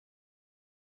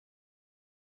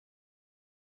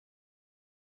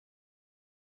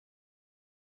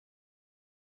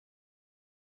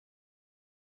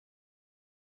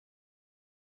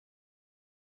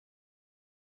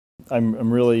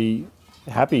I'm really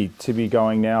happy to be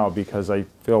going now because I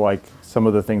feel like some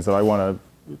of the things that I want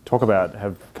to talk about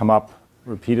have come up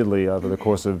repeatedly over the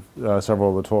course of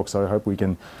several of the talks. So I hope we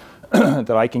can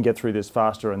that I can get through this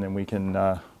faster, and then we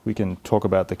can talk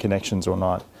about the connections or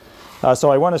not.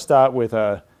 So I want to start with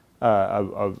an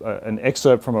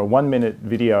excerpt from a 1-minute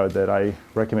video that I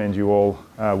recommend you all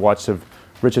watch of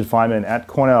Richard Feynman at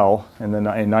Cornell in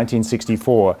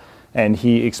 1964, and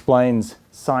he explains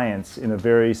science in a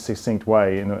very succinct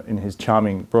way in his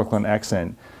charming Brooklyn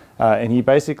accent. And he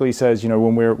basically says, you know,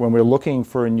 when we're looking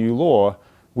for a new law,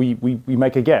 we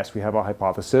make a guess. We have a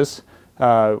hypothesis.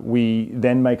 We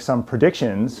then make some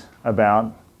predictions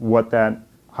about what that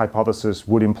hypothesis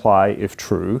would imply if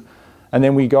true. And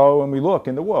then we go and we look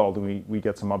in the world, and we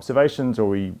get some observations, or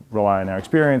we rely on our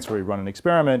experience, or we run an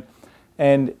experiment.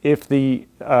 And if the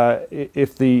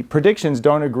predictions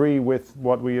don't agree with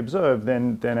what we observe,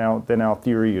 then our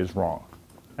theory is wrong.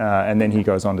 And then he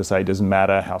goes on to say, it doesn't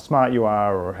matter how smart you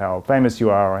are, or how famous you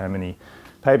are, or how many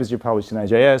papers you published in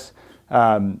AJS,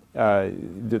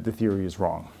 the theory is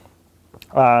wrong.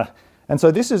 And so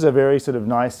this is a very sort of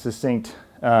nice, succinct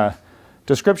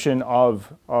description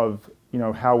of you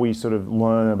know, how we sort of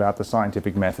learn about the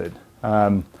scientific method.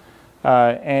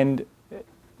 And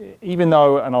even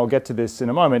though, and I'll get to this in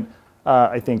a moment,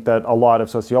 I think that a lot of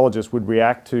sociologists would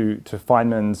react to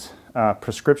Feynman's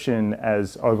prescription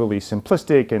as overly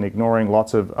simplistic and ignoring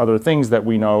lots of other things that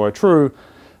we know are true,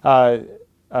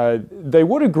 they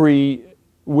would agree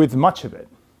with much of it,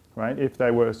 right? If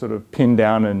they were sort of pinned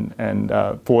down and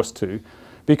forced to.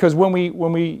 Because when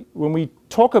we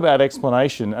talk about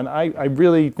explanation, and I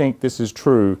really think this is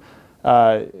true,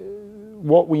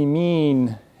 what we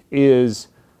mean is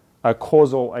a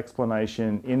causal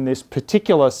explanation in this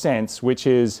particular sense, which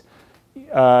is, you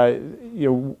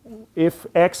know, if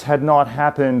X had not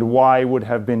happened, Y would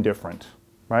have been different,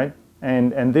 right?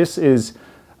 And this is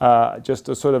just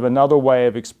a sort of another way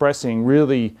of expressing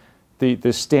really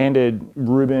the standard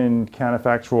Rubin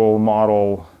counterfactual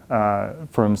model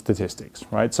from statistics,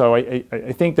 right? So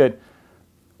I think that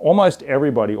almost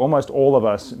everybody, almost all of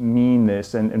us mean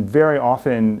this, and very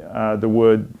often the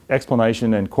word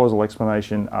explanation and causal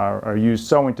explanation are used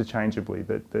so interchangeably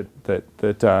that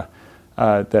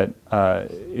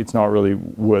it's not really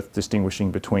worth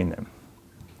distinguishing between them.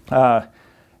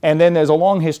 And then there's a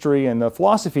long history in the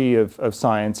philosophy of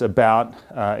science about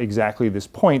exactly this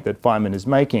point that Feynman is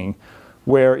making,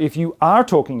 where if you are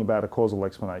talking about a causal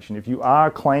explanation, if you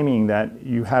are claiming that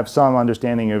you have some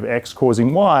understanding of X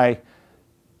causing Y,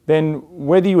 then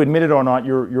whether you admit it or not,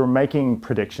 you're making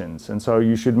predictions. And so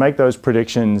you should make those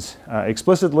predictions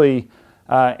explicitly,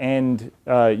 and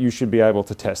you should be able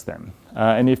to test them.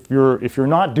 And if you're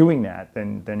not doing that,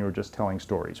 then you're just telling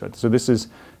stories, right? So this is,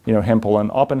 you know, Hempel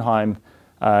and Oppenheim,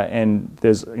 and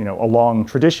there's, you know, a long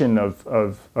tradition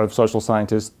of social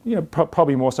scientists, you know,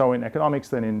 probably more so in economics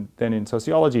than in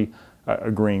sociology,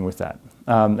 agreeing with that.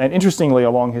 And interestingly,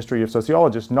 a long history of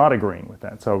sociologists not agreeing with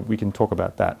that. So we can talk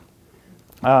about that.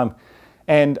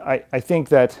 And I think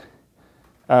that,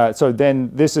 so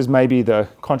then this is maybe the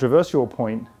controversial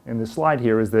point in this slide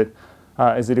here, is that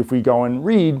if we go and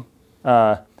read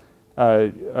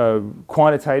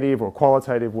quantitative or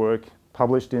qualitative work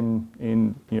published in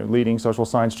you know, leading social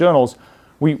science journals,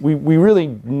 we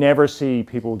really never see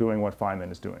people doing what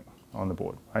Feynman is doing on the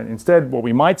board, right? Instead, what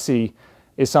we might see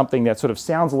is something that sort of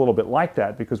sounds a little bit like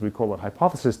that, because we call it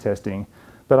hypothesis testing.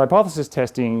 But hypothesis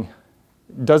testing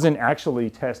doesn't actually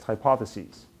test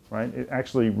hypotheses, right? It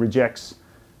actually rejects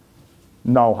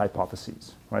null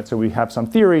hypotheses, right? So we have some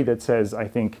theory that says, I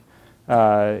think,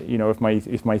 you know, if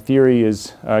my theory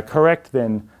is correct,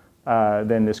 then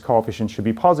this coefficient should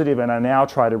be positive, and I now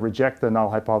try to reject the null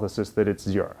hypothesis that it's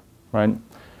 0, right?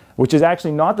 Which is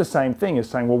actually not the same thing as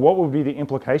saying, well, what would be the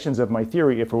implications of my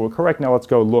theory if it were correct? Now let's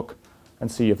go look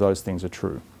and see if those things are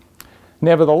true.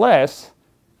 Nevertheless,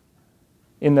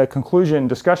 in the conclusion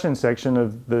discussion section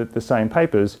of the same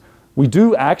papers, we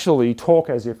do actually talk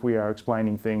as if we are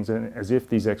explaining things, and as if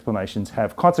these explanations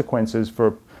have consequences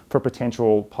for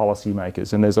potential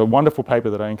policymakers. And there's a wonderful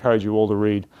paper that I encourage you all to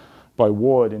read by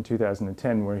Ward in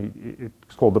 2010, where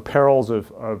it's called The Perils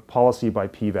of Policy by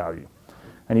P-Value.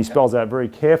 And he spells out very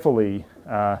carefully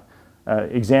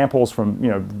examples from, you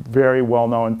know, very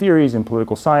well-known theories in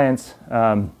political science,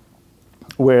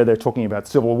 where they're talking about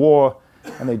civil war,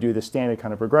 and they do the standard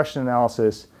kind of regression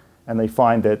analysis, and they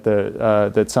find that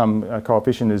that some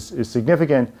coefficient is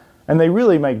significant, and they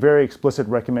really make very explicit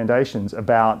recommendations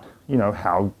about, you know,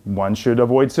 how one should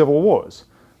avoid civil wars.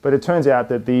 But it turns out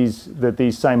that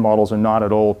these same models are not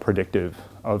at all predictive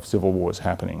of civil wars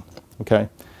happening. Okay,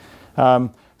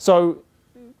 so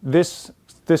this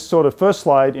this sort of first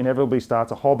slide inevitably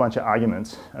starts a whole bunch of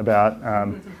arguments about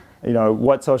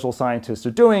what social scientists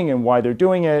are doing and why they're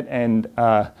doing it, and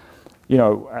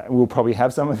we'll probably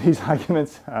have some of these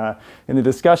arguments in the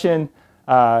discussion.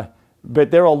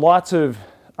 But there are lots of,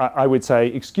 I would say,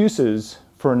 excuses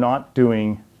for not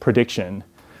doing prediction.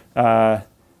 The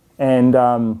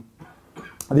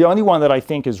only one that I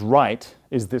think is right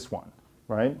is this one,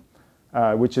 right?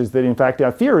 Which is that, in fact,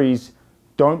 our theories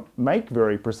don't make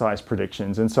very precise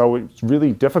predictions, and so it's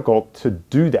really difficult to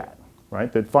do that,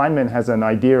 right? That Feynman has an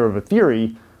idea of a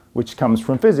theory which comes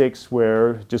from physics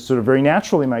where it just sort of very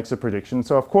naturally makes a prediction.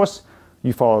 So of course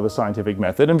you follow the scientific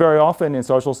method, and very often in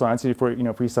social science, if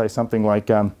we say something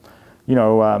like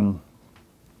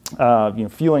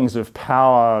feelings of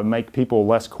power make people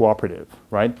less cooperative,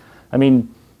 right? I mean,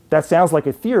 that sounds like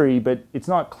a theory, but it's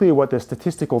not clear what the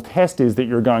statistical test is that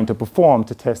you're going to perform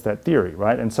to test that theory,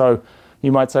 right? And so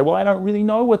you might say, well, I don't really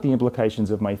know what the implications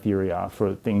of my theory are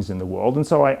for things in the world, and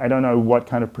so I don't know what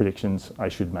kind of predictions I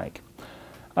should make.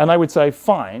 And I would say,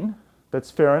 fine,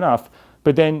 that's fair enough,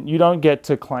 but then you don't get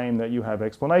to claim that you have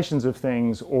explanations of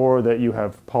things or that you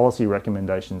have policy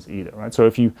recommendations either, right? So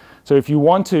if you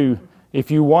want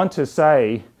to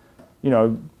say,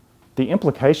 the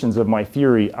implications of my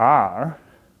theory are,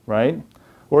 right?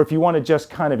 Or if you want to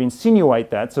just kind of insinuate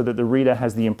that so that the reader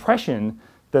has the impression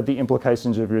that the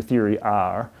implications of your theory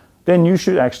are, then you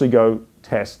should actually go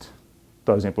test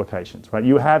those implications, right?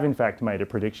 You have, in fact, made a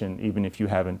prediction even if you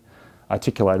haven't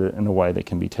articulated it in a way that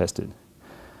can be tested.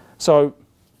 So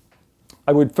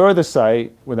I would further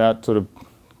say, without sort of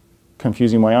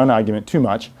confusing my own argument too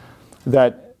much,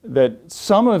 that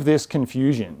some of this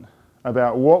confusion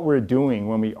about what we're doing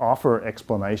when we offer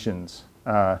explanations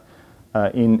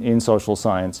in social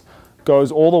science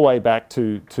goes all the way back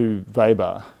to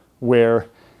Weber, where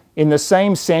in the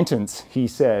same sentence he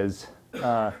says,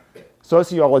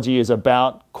 sociology is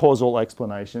about causal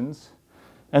explanations,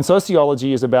 and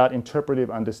sociology is about interpretive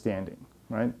understanding,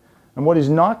 right? And what is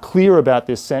not clear about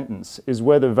this sentence is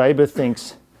whether Weber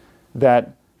thinks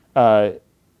that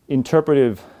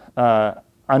interpretive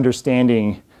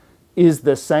understanding is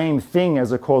the same thing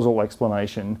as a causal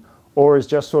explanation, or is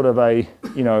just sort of a,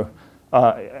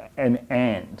 an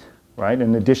and, right?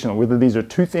 An additional, whether these are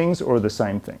two things or the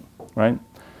same thing, right?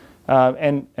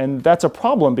 And that's a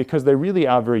problem because they really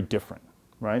are very different,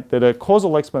 right? That a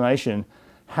causal explanation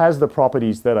has the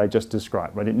properties that I just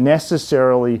described, right? It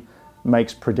necessarily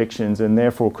makes predictions and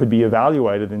therefore could be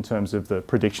evaluated in terms of the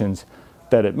predictions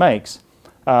that it makes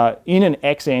in an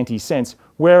ex-ante sense,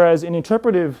 whereas an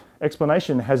interpretive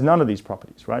explanation has none of these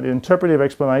properties, right? An interpretive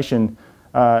explanation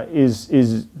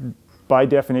is by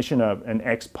definition an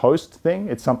ex post thing.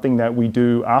 It's something that we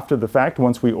do after the fact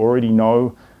once we already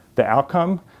know the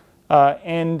outcome,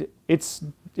 and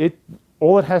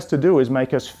all it has to do is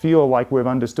make us feel like we've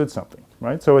understood something,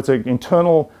 right? So it's an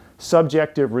internal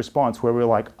subjective response where we're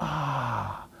like,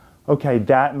 okay,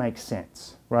 that makes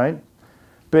sense, right?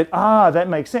 But that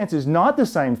makes sense is not the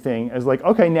same thing as like,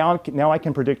 okay, now I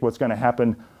can predict what's going to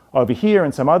happen over here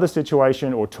in some other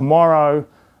situation or tomorrow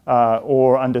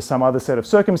or under some other set of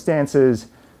circumstances.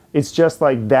 It's just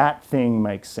like that thing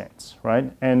makes sense,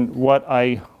 right? And what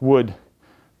I would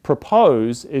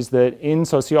propose is that in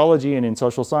sociology and in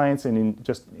social science and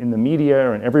in the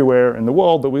media and everywhere in the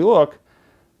world that we look,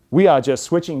 we are just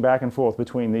switching back and forth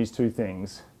between these two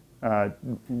things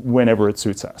whenever it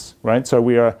suits us, right? So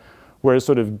we're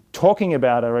sort of talking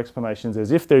about our explanations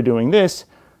as if they're doing this,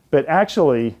 but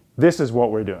actually this is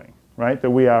what we're doing, right? That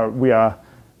we are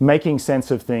making sense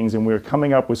of things and we're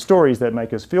coming up with stories that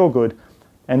make us feel good,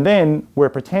 and then we're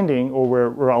pretending or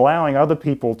we're allowing other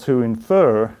people to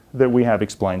infer that we have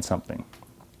explained something.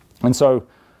 And so,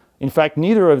 in fact,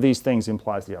 neither of these things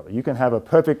implies the other. You can have a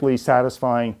perfectly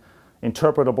satisfying,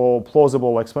 interpretable,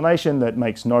 plausible explanation that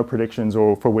makes no predictions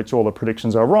or for which all the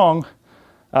predictions are wrong.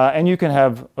 And you can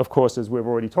have, of course, as we've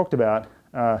already talked about,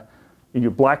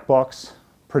 your black box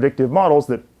predictive models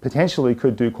that potentially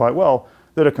could do quite well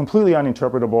that are completely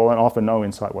uninterpretable and offer no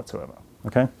insight whatsoever,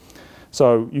 okay?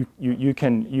 So you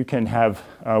can have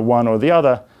one or the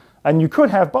other, and you could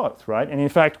have both, right? And in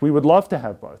fact, we would love to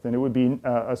have both, and it would be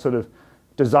a sort of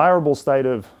desirable state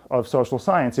of social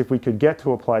science if we could get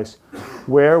to a place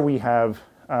where we have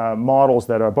models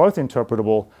that are both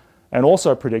interpretable and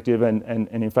also predictive, and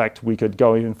in fact, we could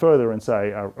go even further and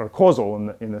say are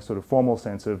causal in the sort of formal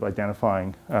sense of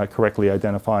identifying, correctly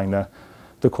identifying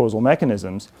the causal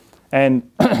mechanisms. And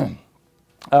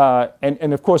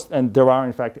of course, and there are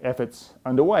in fact efforts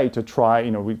underway to try,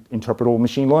 interpretable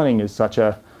machine learning is such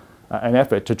an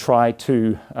effort to try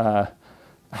to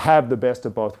have the best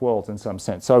of both worlds in some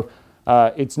sense. So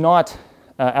it's not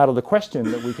out of the question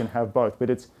that we can have both, but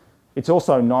it's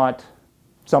also not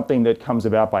something that comes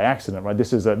about by accident, right?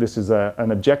 This is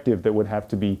an objective that would have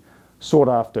to be sought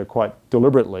after quite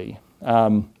deliberately,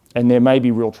 and there may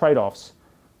be real trade-offs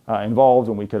involved,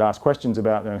 and we could ask questions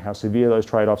about how severe those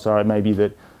trade-offs are. It may be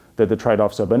that the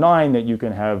trade-offs are benign, that you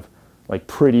can have like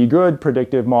pretty good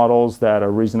predictive models that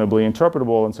are reasonably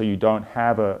interpretable, and so you don't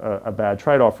have a bad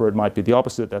trade-off, or it might be the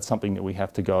opposite. That's something that we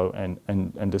have to go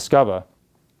and discover.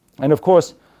 And of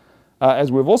course,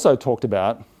 as we've also talked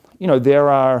about, there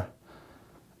are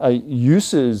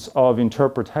uses of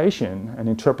interpretation and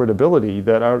interpretability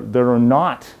that are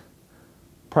not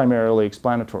primarily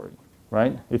explanatory,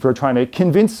 right? If you're trying to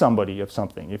convince somebody of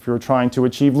something, if you're trying to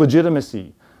achieve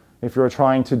legitimacy, if you're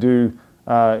trying to do,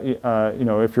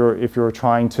 if you're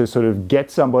trying to sort of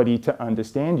get somebody to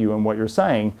understand you and what you're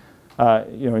saying,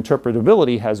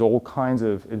 interpretability has all kinds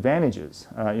of advantages.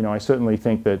 I certainly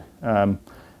think that,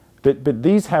 but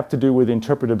these have to do with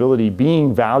interpretability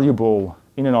being valuable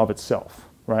in and of itself,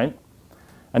 right?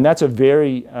 And that's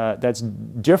that's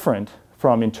different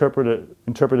from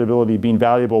interpretability being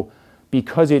valuable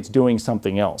because it's doing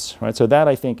something else, right? So that,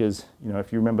 I think, is,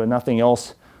 if you remember nothing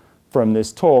else from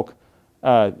this talk,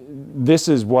 this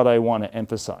is what I want to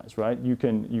emphasize, right? You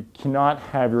cannot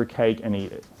have your cake and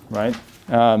eat it, right?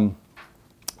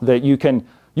 That you can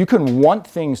want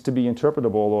things to be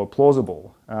interpretable or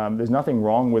plausible. There's nothing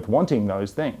wrong with wanting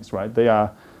those things, right? They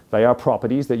are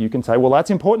properties that you can say, well,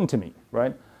 that's important to me,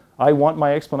 right? I want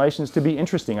my explanations to be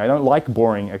interesting. I don't like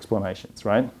boring explanations,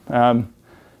 right?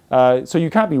 So you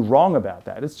can't be wrong about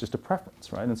that. It's just a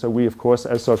preference, right? And so we, of course,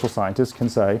 as social scientists can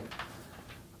say,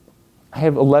 I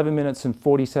have 11 minutes and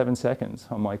 47 seconds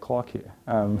on my clock here,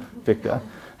 Victor.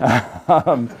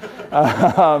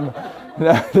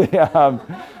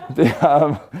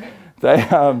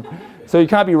 So you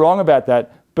can't be wrong about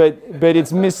that. But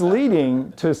it's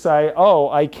misleading to say, oh,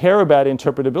 I care about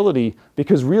interpretability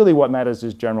because really what matters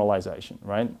is generalization,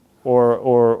 right? Or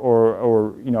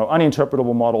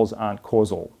uninterpretable models aren't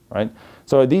causal, right?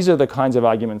 So these are the kinds of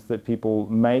arguments that people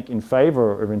make in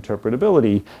favor of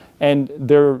interpretability, and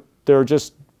they're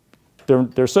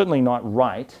certainly not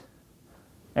right,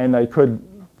 and they could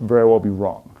very well be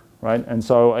wrong, right? And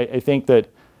so I think that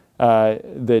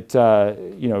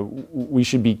we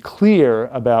should be clear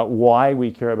about why we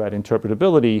care about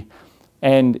interpretability,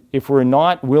 and if we're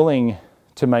not willing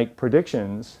to make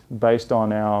predictions based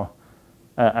on our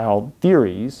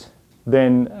theories,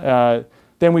 then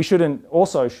we shouldn't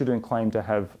claim to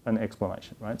have an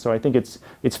explanation, right? So I think it's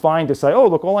fine to say, oh,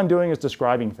 look, all I'm doing is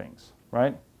describing things,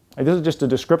 right? And this is just a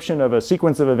description of a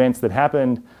sequence of events that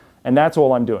happened, and that's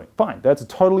all I'm doing. Fine, that's a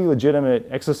totally legitimate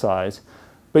exercise,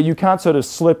 but you can't sort of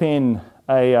slip in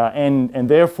and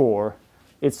therefore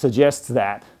it suggests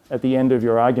that at the end of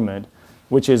your argument,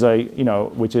 which is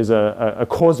a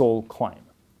causal claim,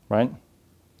 right?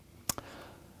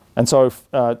 And so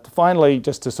finally,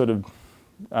 just to sort of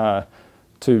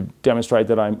to demonstrate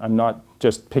that I'm not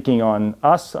just picking on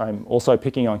us, I'm also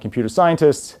picking on computer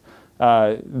scientists,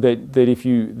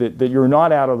 that you're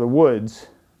not out of the woods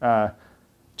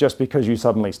just because you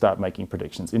suddenly start making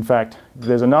predictions. In fact,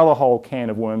 there's another whole can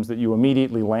of worms that you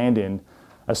immediately land in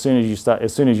as soon as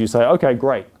you say, okay,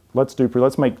 great, let's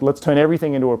turn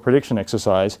everything into a prediction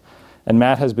exercise. And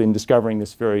Matt has been discovering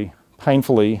this very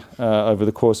painfully over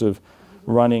the course of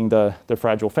running the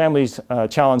Fragile Families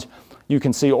Challenge. You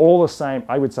can see all the same,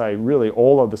 I would say really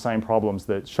all of the same problems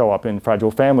that show up in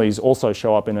Fragile Families also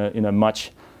show up in a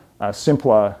much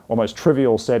simpler, almost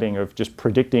trivial setting of just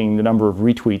predicting the number of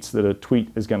retweets that a tweet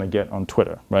is going to get on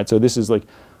Twitter, right? So this is like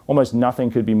almost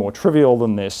nothing could be more trivial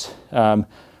than this.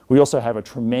 We also have a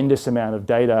tremendous amount of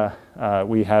data.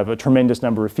 We have a tremendous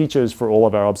number of features for all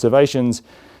of our observations.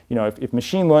 If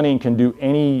machine learning can do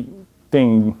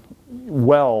anything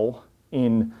well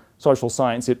in social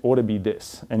science, it ought to be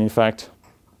this. And in fact,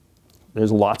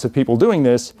 there's lots of people doing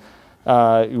this.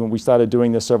 When we started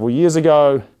doing this several years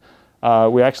ago,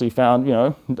 we actually found,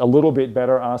 a little bit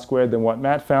better R-squared than what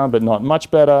Matt found, but not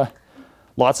much better.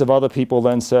 Lots of other people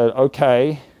then said,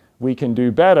 okay, we can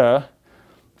do better.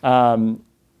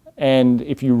 And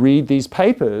if you read these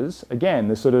papers, again,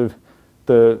 the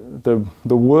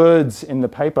words in the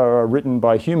paper are written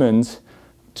by humans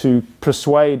to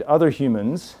persuade other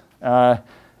humans.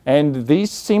 And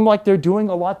these seem like they're doing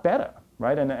a lot better,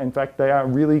 right? And in fact, they are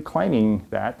really claiming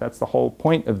that. That's the whole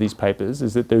point of these papers,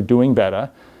 is that they're doing better.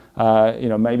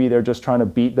 Maybe they're just trying to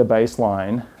beat the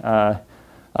baseline.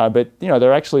 But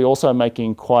they're actually also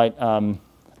making quite,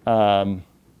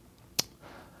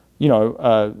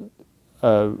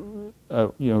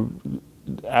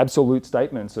 absolute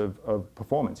statements of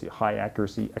performance, high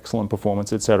accuracy, excellent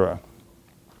performance, etc.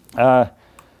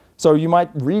 So you might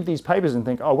read these papers and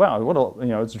think, oh wow,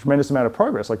 it's a tremendous amount of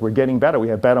progress. Like we're getting better. We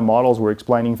have better models. We're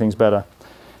explaining things better.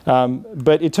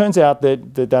 But it turns out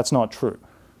that that's not true,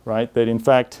 right? That in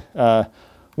fact,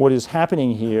 what is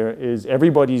happening here is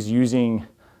everybody's using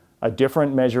a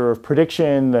different measure of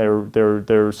prediction. They're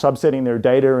subsetting their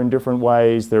data in different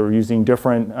ways. They're using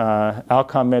different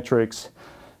outcome metrics.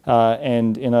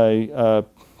 And in a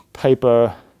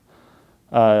paper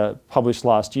published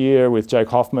last year with Jake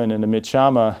Hoffman and Amit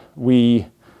Sharma, we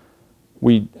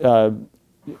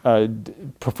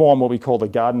performed what we call the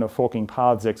Garden of Forking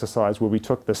Paths exercise, where we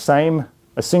took a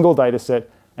single data set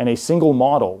and a single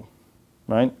model,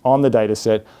 right, on the data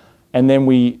set, and then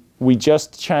we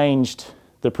just changed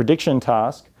the prediction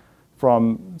task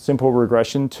from simple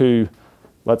regression to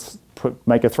let's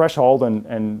make a threshold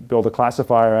and build a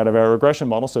classifier out of our regression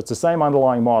model. So it's the same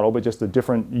underlying model, but just a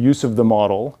different use of the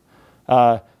model.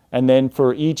 And then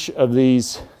for each of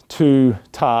these two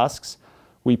tasks,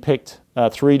 we picked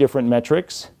 3 different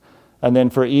metrics. And then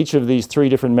for each of these 3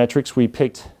 different metrics, we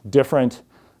picked different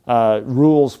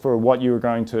rules for what you were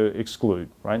going to exclude,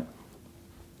 right?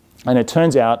 And it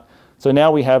turns out, so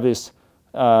now we have this,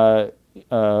 how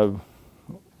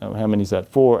many is that?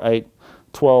 4, 8,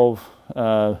 12,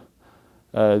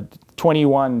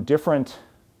 21 different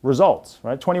results,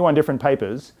 right? 21 different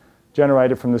papers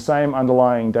generated from the same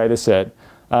underlying data set.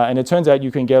 And it turns out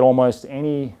you can get almost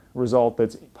any result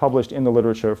that's published in the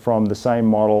literature from the same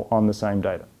model on the same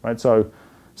data, right? So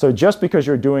just because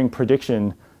you're doing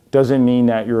prediction doesn't mean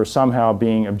that you're somehow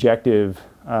being objective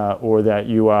or that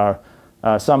you are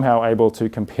somehow able to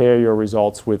compare your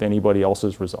results with anybody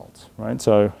else's results, right?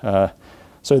 So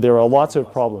there are lots of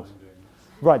problems.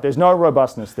 Right, there's no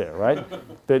robustness there, right?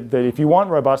 that if you want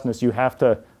robustness,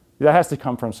 that has to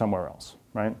come from somewhere else,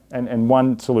 right? And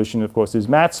one solution, of course, is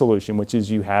Matt's solution, which is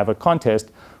you have a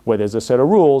contest where there's a set of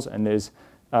rules and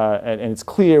and it's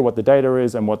clear what the data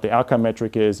is and what the outcome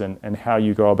metric is and how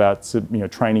you go about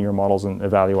training your models and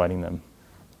evaluating them.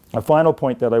 A final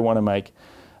point that I want to make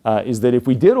is that if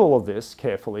we did all of this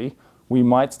carefully, we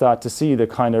might start to see the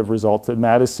kind of results that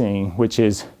Matt is seeing, which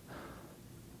is,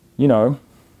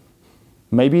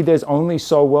 maybe there's only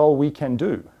so well we can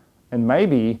do, and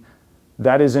maybe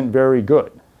that isn't very good,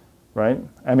 right?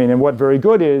 I mean, and what very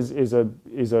good is a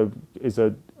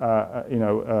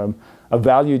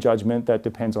value judgment that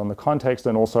depends on the context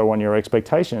and also on your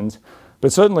expectations.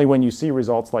 But certainly, when you see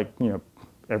results like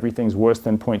everything's worse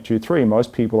than 0.23,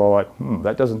 most people are like,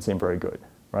 that doesn't seem very good,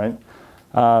 right?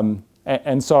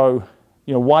 And so,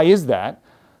 why is that?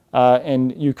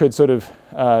 And you could sort of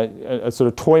a sort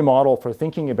of toy model for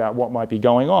thinking about what might be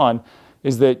going on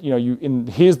is that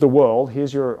here's the world,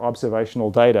 here's your observational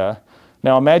data.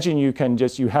 Now imagine you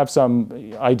have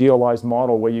some idealized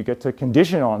model where you get to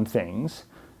condition on things,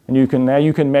 and now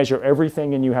you can measure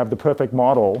everything, and you have the perfect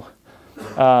model.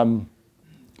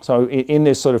 So in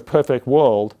this sort of perfect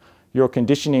world, you're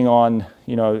conditioning on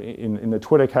in the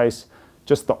Twitter case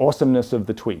just the awesomeness of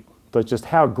the tweet. But just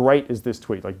how great is this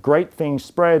tweet? Like great things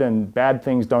spread and bad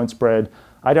things don't spread.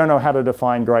 I don't know how to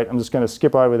define great. I'm just going to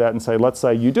skip over that and say, let's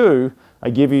say you do. I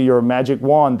give you your magic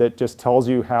wand that just tells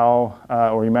you how,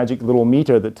 or your magic little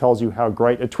meter that tells you how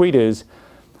great a tweet is.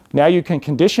 Now you can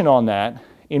condition on that.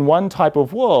 In one type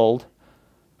of world,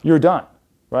 you're done,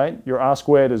 right? Your R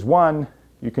squared is 1.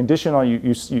 You condition on,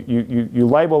 you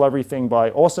label everything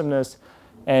by awesomeness.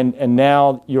 And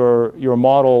now your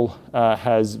model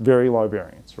has very low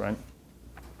variance, right?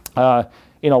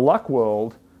 In a luck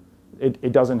world,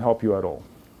 it doesn't help you at all.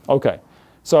 Okay,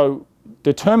 so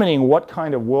determining what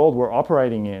kind of world we're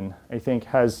operating in, I think,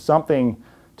 has something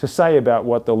to say about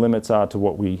what the limits are to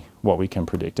what we can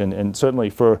predict. And certainly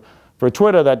for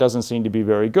Twitter, that doesn't seem to be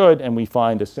very good. And we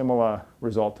find a similar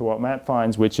result to what Matt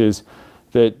finds, which is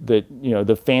that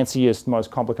the fanciest, most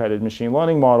complicated machine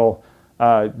learning model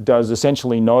does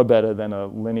essentially no better than a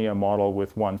linear model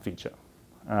with one feature.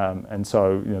 And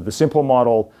so the simple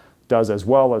model does as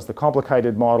well as the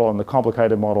complicated model, and the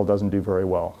complicated model doesn't do very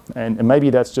well. And maybe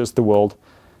that's just the world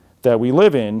that we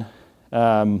live in,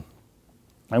 and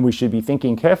we should be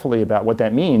thinking carefully about what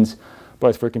that means,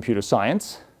 both for computer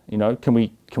science. Can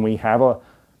we have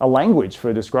a language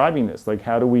for describing this? Like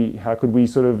how could we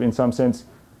sort of, in some sense,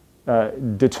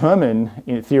 determine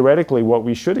theoretically what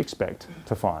we should expect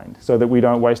to find, so that we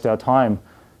don't waste our time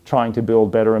trying to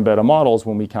build better and better models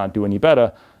when we can't do any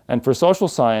better. And for social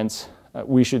science,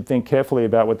 we should think carefully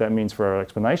about what that means for our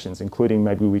explanations, including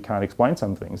maybe we can't explain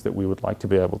some things that we would like to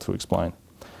be able to explain.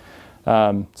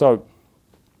 So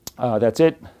that's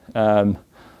it.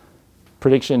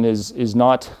 Prediction is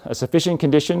not a sufficient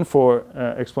condition for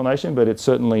explanation, but it's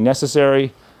certainly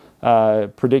necessary.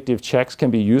 predictive checks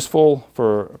can be useful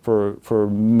for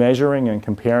measuring and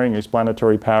comparing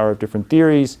explanatory power of different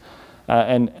theories,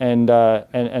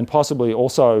 and possibly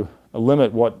also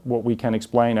limit what we can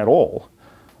explain at all,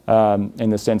 in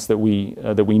the sense that we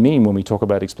mean when we talk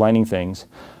about explaining things.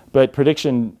 But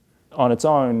prediction on its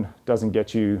own doesn't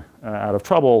get you out of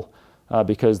trouble,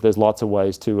 because there's lots of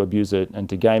ways to abuse it and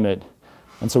to game it.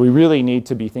 And so we really need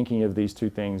to be thinking of these two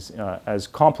things as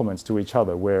complements to each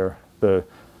other, where the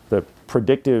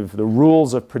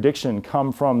rules of prediction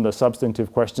come from the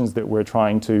substantive questions that we're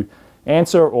trying to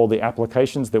answer, or the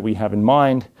applications that we have in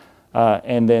mind,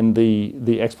 and then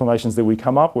the explanations that we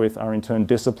come up with are in turn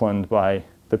disciplined by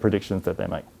the predictions that they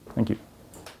make. Thank you.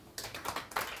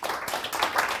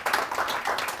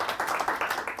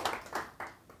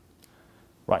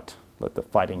 Right, let the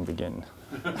fighting begin.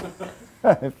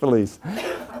 Please.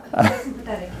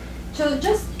 Sympathetic. So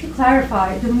just to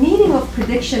clarify, the meaning of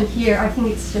prediction here, I think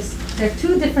it's just, there are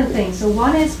two different things. So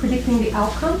one is predicting the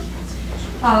outcome,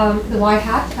 the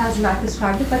y-hat, as Matt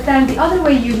described it, but then the other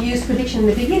way you use prediction in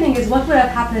the beginning is what would have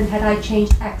happened had I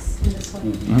changed x in this way.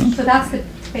 Mm-hmm. So that's the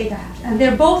beta hat. And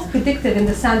they're both predictive in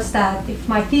the sense that if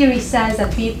my theory says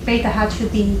that beta hat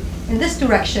should be in this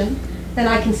direction, then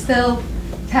I can still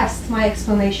test my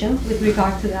explanation with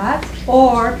regard to that.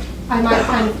 Or I might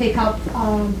kind of take up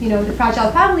the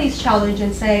fragile families challenge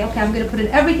and say, okay, I'm going to put in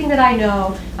everything that I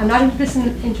know. I'm not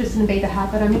interested in beta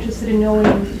hat, but I'm interested in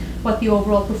knowing what the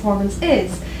overall performance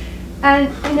is. And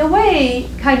in a way,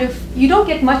 kind of, you don't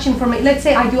get much information. Let's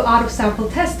say I do out-of-sample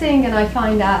testing and I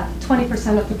find that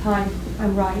 20% of the time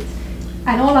I'm right.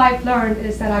 And all I've learned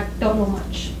is that I don't know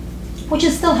much, which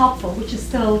is still helpful, which is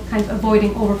still kind of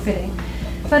avoiding overfitting.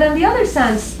 But in the other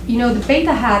sense, the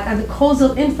beta hat and the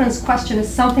causal inference question is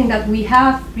something that we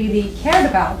have really cared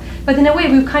about. But in a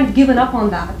way, we've kind of given up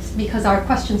on that because our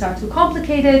questions are too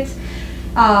complicated.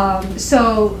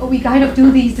 So we kind of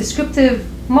do these descriptive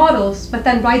models, but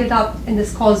then write it up in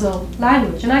this causal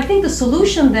language. And I think the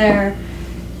solution there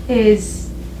is,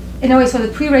 in a way, so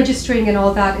the pre-registering and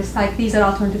all that is like, these are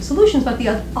alternative solutions, but the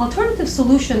alternative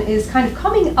solution is kind of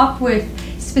coming up with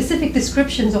specific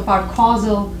descriptions of our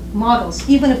causal models,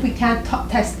 even if we can't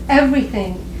test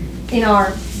everything in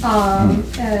our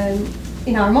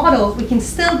model, we can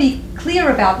still be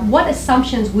clear about what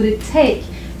assumptions would it take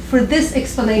for this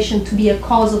explanation to be a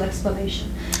causal explanation.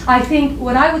 I think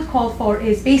what I would call for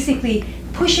is basically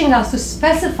pushing us to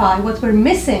specify what we're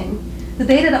missing, the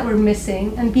data that we're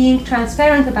missing, and being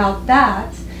transparent about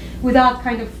that without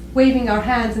kind of waving our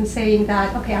hands and saying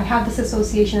that, okay, I have this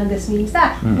association and this means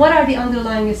that. What are the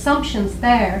underlying assumptions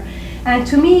there? And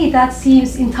to me, that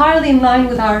seems entirely in line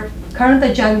with our current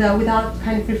agenda without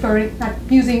kind of not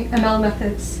using ML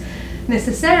methods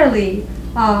necessarily.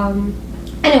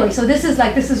 Anyway, so this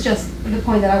is just the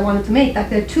point that I wanted to make, that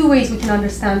there are two ways we can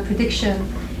understand prediction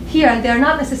here, and they're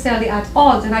not necessarily at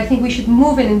odds, and I think we should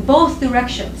move in both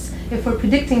directions. If we're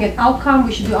predicting an outcome,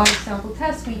 we should do out-of-sample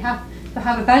tests. We have to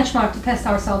have a benchmark to test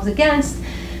ourselves against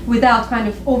without kind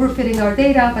of overfitting our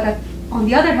data. But on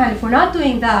the other hand, if we're not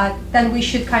doing that, then we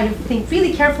should kind of think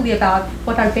really carefully about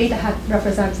what our beta hat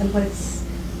represents and what it's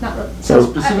not. So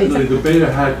specifically, the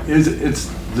beta hat it's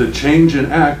the change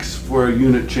in x for a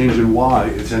unit change in y.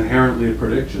 It's inherently a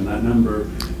prediction. That number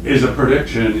is a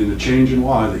prediction in the change in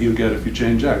y that you get if you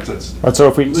change x. That's right.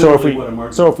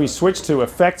 So if we switch to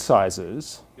effect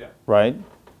sizes, yeah, right,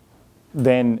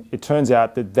 then it turns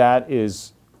out that that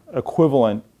is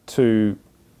equivalent to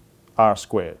r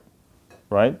squared,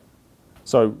 right?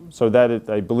 So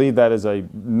I believe that is a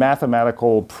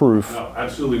mathematical proof. No,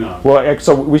 absolutely not. Well,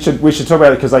 so we should talk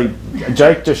about it, because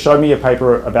Jake just showed me a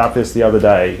paper about this the other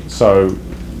day. So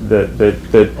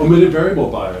the omitted variable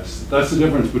bias. That's the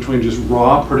difference between just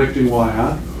raw predicting y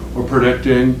hat or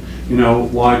predicting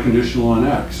y conditional on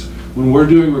x. When we're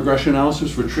doing regression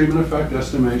analysis for treatment effect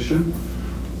estimation,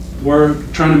 we're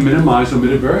trying to minimize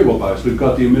omitted variable bias. We've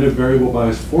got the omitted variable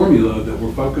bias formula that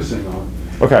we're focusing on.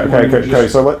 Okay.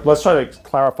 So let's try to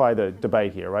clarify the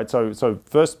debate here, right? So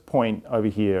first point over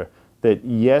here, that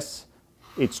yes,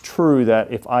 it's true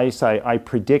that if I say I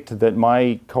predict that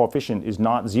my coefficient is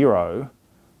not 0,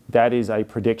 that is a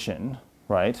prediction,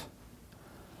 right?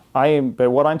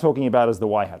 But what I'm talking about is the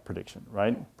y-hat prediction,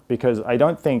 right? Because I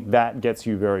don't think that gets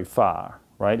you very far,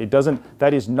 right?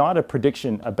 That is not a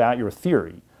prediction about your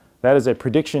theory. That is a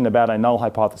prediction about a null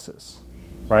hypothesis.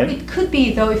 Right? It could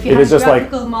be, though, if you have a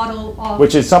graphical model of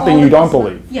which is something you don't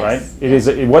believe, yes, right? It is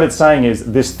what it's saying is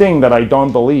this thing that I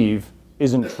don't believe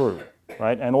isn't true,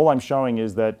 right? And all I'm showing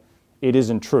is that it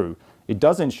isn't true. It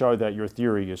doesn't show that your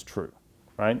theory is true,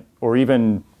 right? Or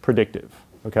even predictive,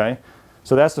 okay?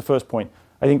 So that's the first point.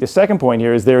 I think the second point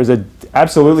here is there is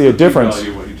absolutely a difference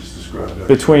what you just described,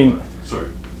 between. Sorry,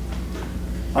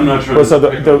 I'm not sure. Well, so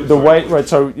the way, right?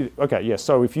 So okay, yes.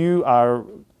 So if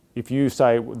you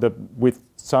say with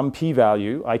some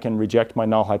p-value, I can reject my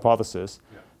null hypothesis.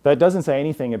 Yeah. That doesn't say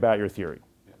anything about your theory.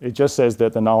 Yeah. It just says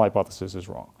that the null hypothesis is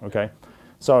wrong. Okay,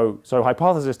 so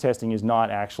hypothesis testing is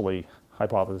not actually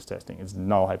hypothesis testing. It's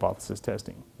null hypothesis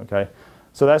testing. Okay,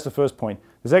 so that's the first point.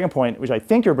 The second point, which I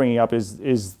think you're bringing up,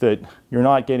 is that you're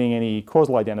not getting any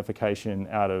causal identification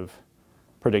out of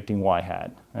predicting y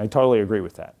hat. I totally agree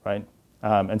with that, right?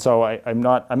 And so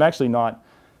I'm actually not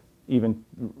even,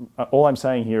 all I'm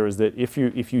saying here is that if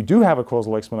you do have a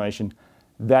causal explanation,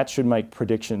 that should make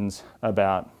predictions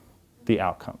about the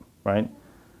outcome, right?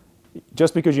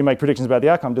 Just because you make predictions about the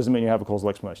outcome doesn't mean you have a causal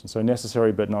explanation. So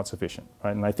necessary but not sufficient,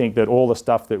 right? And I think that all the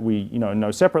stuff that we know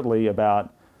separately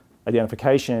about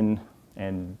identification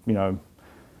and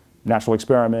natural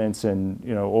experiments and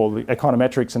all the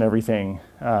econometrics and everything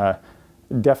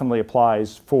definitely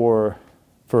applies for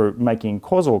making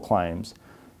causal claims.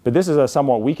 But this is a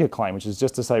somewhat weaker claim, which is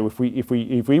just to say if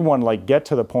we want to like get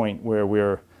to the point where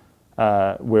we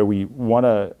want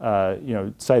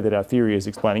to say that our theory is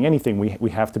explaining anything, we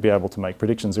have to be able to make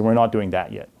predictions, and we're not doing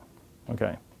that yet.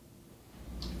 Okay.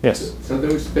 Yes. So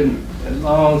there's been a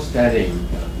long-standing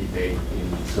debate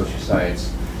in social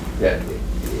science that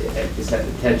is at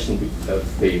the tension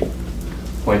of the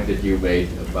point that you made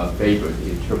about favor,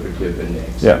 the interpretive and the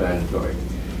explanatory.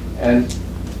 Yeah. And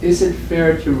is it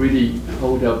fair to really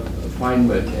hold up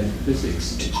Feynman and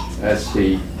physics as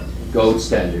the gold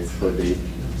standard for the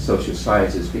social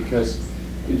sciences? Because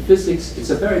in physics, it's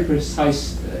a very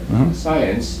precise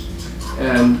science,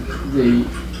 and the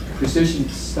precision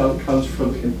comes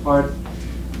from, in part,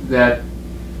 that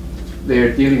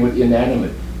they're dealing with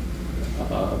inanimate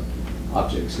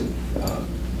objects and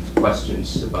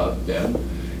questions about them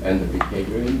and the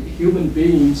behavior. And human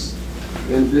beings,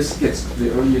 and this gets to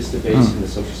the earliest debates in the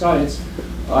social science,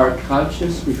 are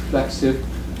conscious, reflexive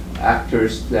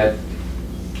actors that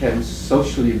can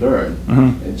socially learn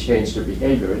and change their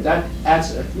behavior. And that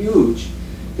adds a huge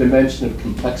dimension of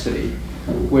complexity,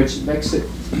 which makes it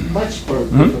much more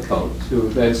difficult to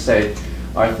then say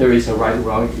our theories are right or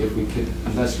wrong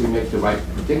unless we make the right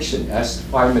prediction, as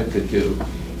Feynman could do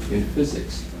in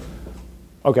physics.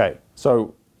 Okay,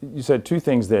 so you said two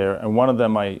things there, and one of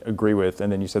them I agree with,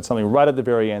 and then you said something right at the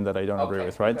very end that I don't agree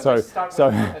with, right? So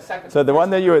the one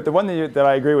that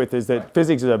I agree with is that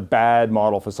physics is a bad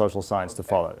model for social science to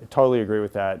follow. I totally agree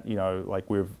with that. Like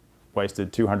we've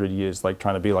wasted 200 years like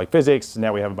trying to be like physics.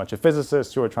 Now we have a bunch of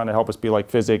physicists who are trying to help us be like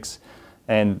physics,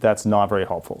 and that's not very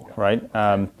helpful, right?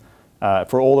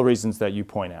 For all the reasons that you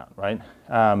point out, right?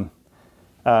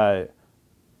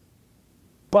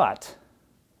 But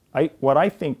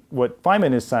what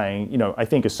Feynman is saying, I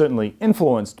think is certainly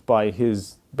influenced by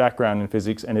his background in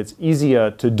physics, and it's easier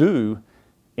to do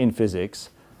in physics.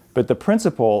 But the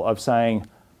principle of saying,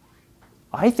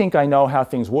 I think I know how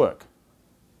things work,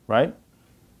 right?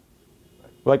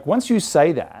 Like once you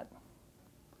say that,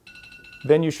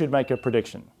 then you should make a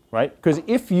prediction, right? Because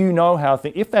if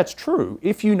that's true,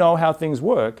 if you know how things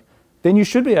work, then you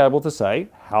should be able to say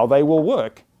how they will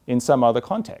work in some other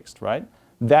context, right?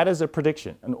 That is a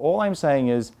prediction. And all I'm saying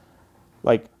is,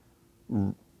 like,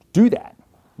 do that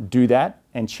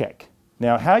and check.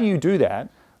 Now, how you do that,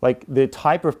 like the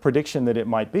type of prediction that it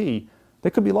might be, there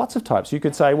could be lots of types. You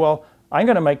could say, well, I'm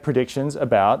going to make predictions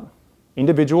about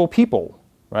individual people,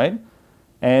 right?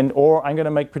 Or I'm going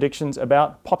to make predictions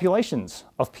about populations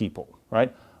of people,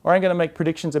 right? Or I'm going to make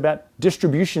predictions about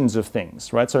distributions of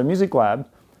things, right? So in Music Lab,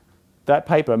 that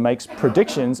paper makes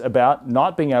predictions about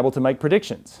not being able to make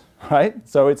predictions, right?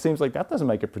 So it seems like that doesn't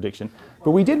make a prediction.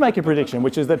 But we did make a prediction,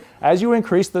 which is that as you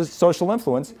increase the social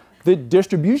influence, the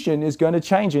distribution is going to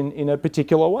change in a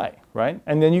particular way, right?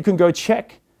 And then you can go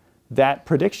check that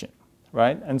prediction,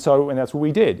 right? And that's what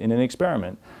we did in an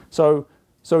experiment. So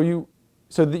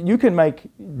that you can make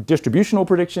distributional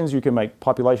predictions, you can make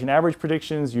population average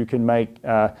predictions, you can make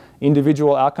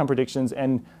individual outcome predictions,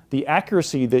 and the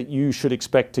accuracy that you should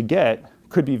expect to get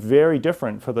could be very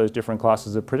different for those different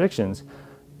classes of predictions.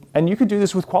 And you could do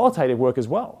this with qualitative work as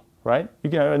well, right?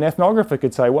 An ethnographer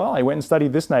could say, well, I went and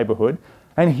studied this neighborhood,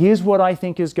 and here's what I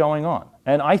think is going on.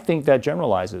 And I think that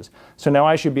generalizes. So now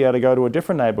I should be able to go to a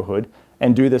different neighborhood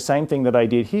and do the same thing that I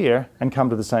did here and come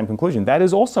to the same conclusion. That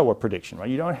is also a prediction, right?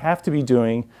 You don't have to be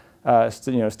doing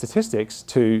statistics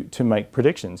to make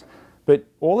predictions. But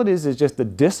all it is just the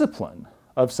discipline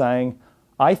of saying,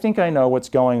 I think I know what's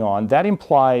going on. That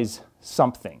implies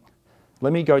something.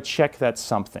 Let me go check that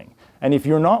something. And if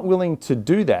you're not willing to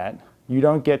do that, you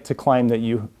don't get to claim that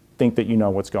think that you know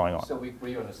what's going on. So we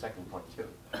agree on the second point too.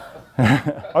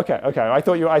 Okay. I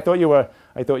thought you were.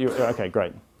 Okay,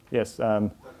 great. Yes. Yeah.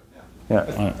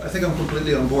 I think I'm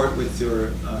completely on board with your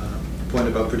point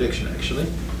about prediction, actually.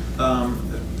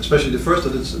 Especially the first,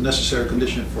 that it's a necessary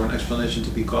condition for an explanation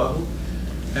to be causal.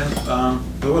 And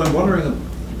but what I'm wondering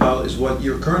about is what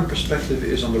your current perspective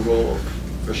is on the role of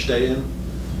verstehen,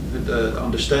 the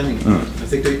understanding. I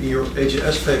think that in your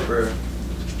AGS paper,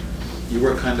 you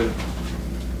were kind of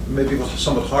maybe was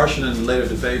somewhat harsh in a later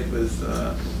debate with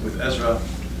Ezra,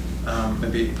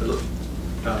 maybe a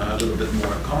little bit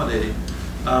more accommodating.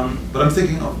 But I'm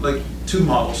thinking of like two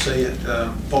models. Say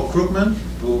Paul Krugman,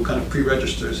 who kind of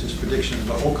pre-registers his predictions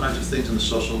about all kinds of things in the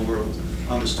social world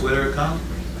on his Twitter account,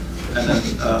 and then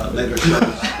later shows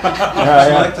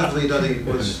selectively that he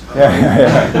was.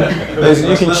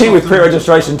 You can cheat with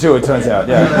pre-registration too. It turns out.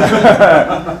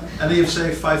 Yeah. And then you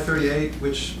say 538,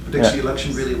 which predicts the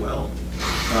election really well,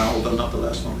 although not the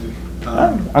last one.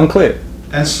 Unclear.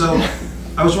 And so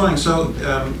I was wondering, so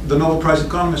the Nobel Prize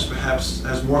economist perhaps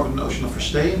has more of a notion of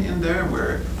verstehen in there,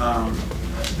 where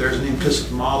there's an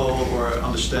implicit model or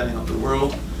understanding of the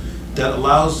world that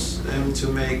allows him to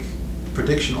make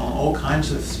prediction on all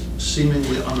kinds of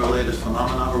seemingly unrelated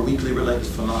phenomena or weakly related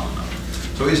phenomena.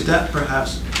 So is that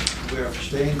perhaps where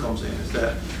verstehen comes in? Is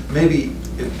that maybe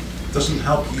it doesn't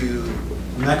help you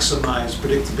maximize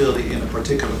predictability in a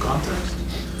particular context,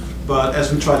 but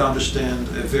as we try to understand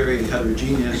a very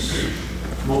heterogeneous,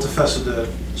 multifaceted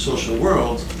social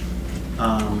world,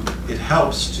 it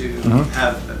helps to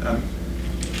have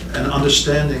an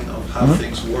understanding of how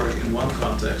things work in one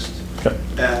context. Okay.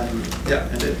 And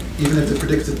even if the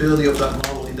predictability of that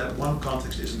model in that one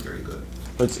context isn't very good.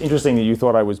 It's interesting that you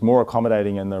thought I was more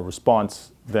accommodating in the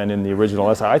response than in the original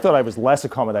essay. I thought I was less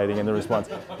accommodating in the response,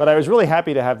 but I was really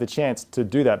happy to have the chance to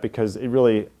do that because it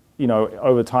really, you know,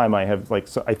 over time I have, like,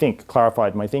 so I think,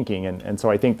 clarified my thinking, and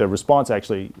so I think the response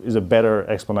actually is a better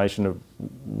explanation of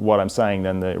what I'm saying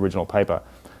than the original paper.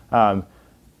 And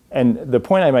the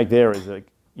point I make there is that,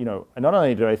 you know, not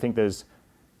only do I think there's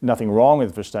nothing wrong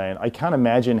with verstehen, I can't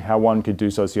imagine how one could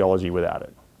do sociology without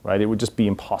it, right? It would just be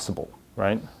impossible,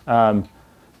 right?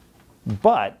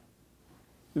 But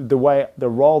the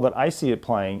role that I see it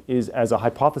playing is as a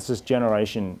hypothesis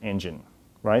generation engine,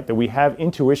 right? That we have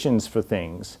intuitions for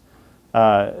things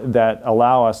that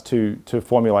allow us to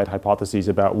formulate hypotheses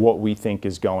about what we think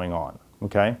is going on,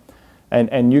 okay?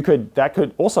 And that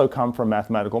could also come from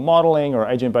mathematical modeling or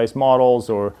agent-based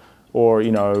models or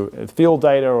you know, field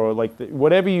data, or like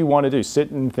whatever you want to do. Sit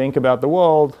and think about the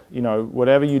world, you know,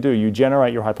 whatever you do, you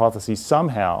generate your hypotheses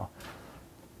somehow.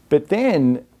 But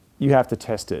then you have to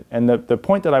test it. And the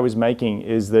point that I was making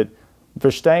is that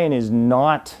verstehen is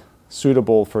not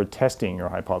suitable for testing your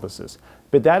hypothesis.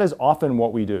 But that is often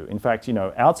what we do. In fact, you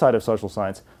know, outside of social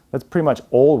science, that's pretty much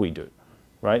all we do,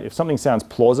 right? If something sounds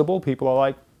plausible, people are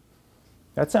like,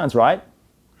 that sounds right,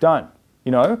 done,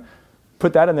 you know?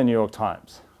 Put that in the New York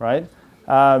Times, right?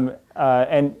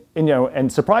 And you know,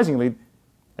 and surprisingly,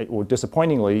 or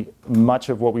disappointingly, much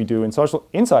of what we do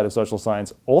inside of social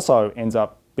science also ends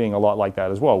up being a lot like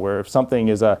that as well, where if something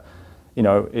is you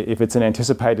know, if it's an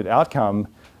anticipated outcome,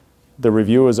 the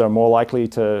reviewers are more likely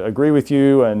to agree with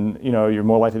you, and you know, you're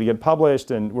more likely to get published.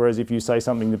 And whereas if you say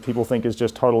something that people think is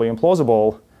just totally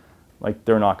implausible, like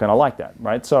they're not going to like that,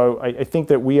 right? So I think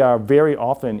that we are very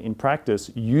often in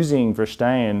practice using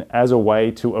verstehen as a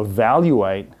way to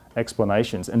evaluate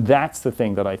explanations, and that's the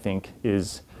thing that I think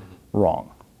is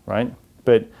wrong, right?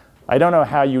 But I don't know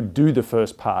how you do the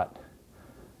first part,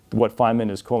 what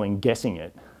Feynman is calling guessing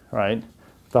it, right?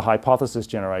 The hypothesis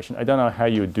generation. I don't know how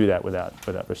you would do that without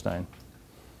verstehen.